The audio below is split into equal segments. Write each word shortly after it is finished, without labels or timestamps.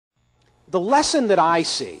The lesson that I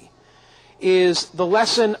see is the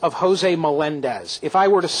lesson of Jose Melendez. If I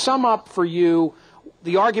were to sum up for you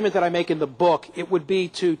the argument that I make in the book, it would be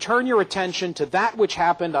to turn your attention to that which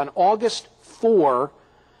happened on August 4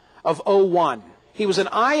 of '01. He was an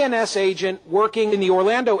INS agent working in the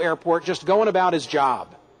Orlando airport, just going about his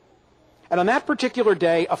job. And on that particular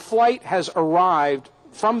day, a flight has arrived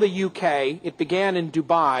from the UK. It began in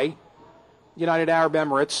Dubai, United Arab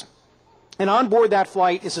Emirates. And on board that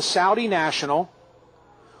flight is a Saudi national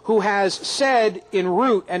who has said en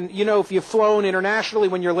route, and you know, if you've flown internationally,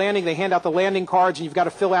 when you're landing, they hand out the landing cards and you've got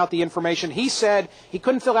to fill out the information. He said he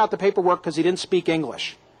couldn't fill out the paperwork because he didn't speak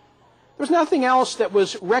English. There was nothing else that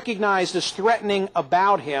was recognized as threatening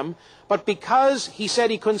about him, but because he said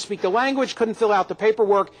he couldn't speak the language, couldn't fill out the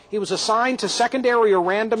paperwork, he was assigned to secondary or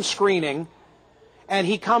random screening, and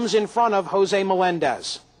he comes in front of Jose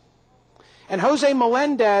Melendez. And Jose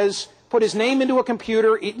Melendez put his name into a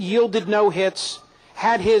computer, it yielded no hits,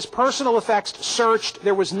 had his personal effects searched,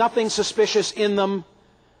 there was nothing suspicious in them.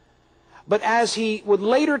 But as he would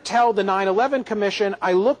later tell the 9/11 Commission,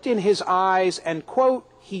 I looked in his eyes and, quote,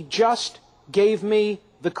 he just gave me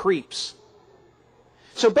the creeps.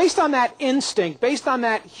 So based on that instinct, based on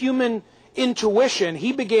that human intuition,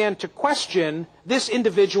 he began to question this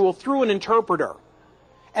individual through an interpreter.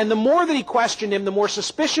 And the more that he questioned him, the more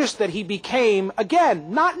suspicious that he became,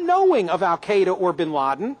 again, not knowing of Al-Qaeda or bin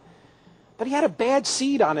Laden, but he had a bad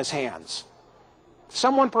seed on his hands.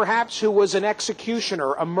 Someone perhaps who was an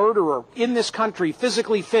executioner, a murderer in this country,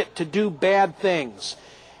 physically fit to do bad things.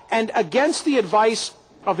 And against the advice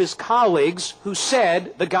of his colleagues who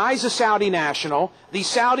said, the guy's a Saudi national, these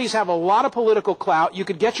Saudis have a lot of political clout, you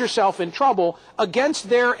could get yourself in trouble, against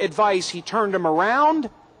their advice, he turned him around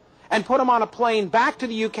and put him on a plane back to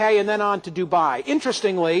the UK and then on to Dubai.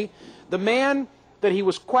 Interestingly, the man that he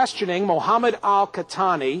was questioning, Mohammed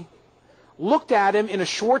al-Qahtani, looked at him in a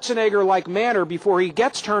Schwarzenegger-like manner before he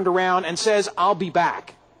gets turned around and says, I'll be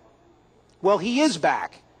back. Well, he is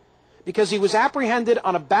back, because he was apprehended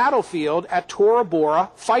on a battlefield at Tora Bora,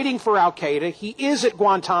 fighting for Al-Qaeda. He is at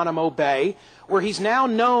Guantanamo Bay, where he's now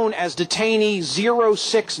known as Detainee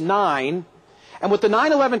 069. And what the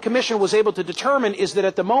 9/11 Commission was able to determine is that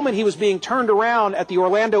at the moment he was being turned around at the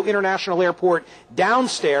Orlando International Airport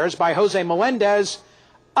downstairs by Jose Melendez,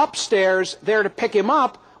 upstairs, there to pick him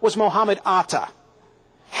up, was Mohammed Atta.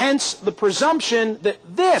 Hence the presumption that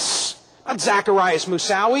this, not Zacharias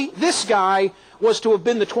Moussaoui, this guy was to have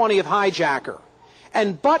been the 20th hijacker.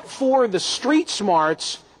 And but for the street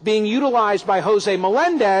smarts being utilized by Jose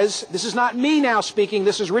Melendez, this is not me now speaking,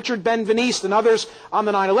 this is Richard Benveniste and others on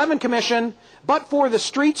the 9/11 Commission, but for the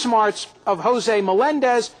street smarts of Jose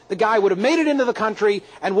Melendez, the guy would have made it into the country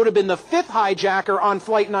and would have been the 5th hijacker on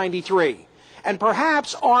Flight 93. And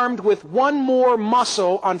perhaps armed with one more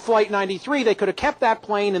muscle on Flight 93, they could have kept that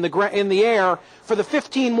plane in the air for the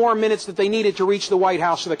 15 more minutes that they needed to reach the White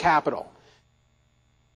House or the Capitol.